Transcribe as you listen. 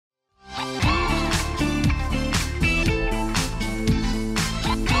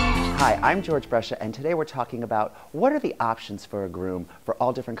Hi, I'm George Brescia, and today we're talking about what are the options for a groom for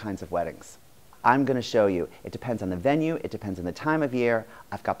all different kinds of weddings. I'm going to show you. It depends on the venue, it depends on the time of year.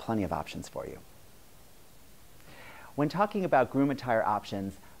 I've got plenty of options for you. When talking about groom attire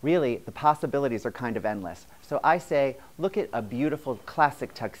options, really the possibilities are kind of endless. So I say, look at a beautiful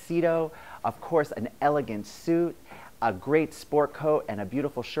classic tuxedo, of course an elegant suit, a great sport coat, and a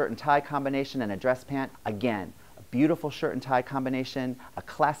beautiful shirt and tie combination and a dress pant. Again, a beautiful shirt and tie combination, a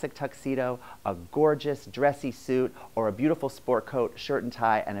classic tuxedo, a gorgeous dressy suit, or a beautiful sport coat, shirt and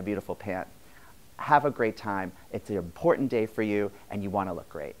tie, and a beautiful pant. Have a great time. It's an important day for you, and you want to look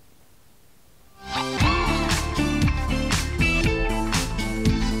great.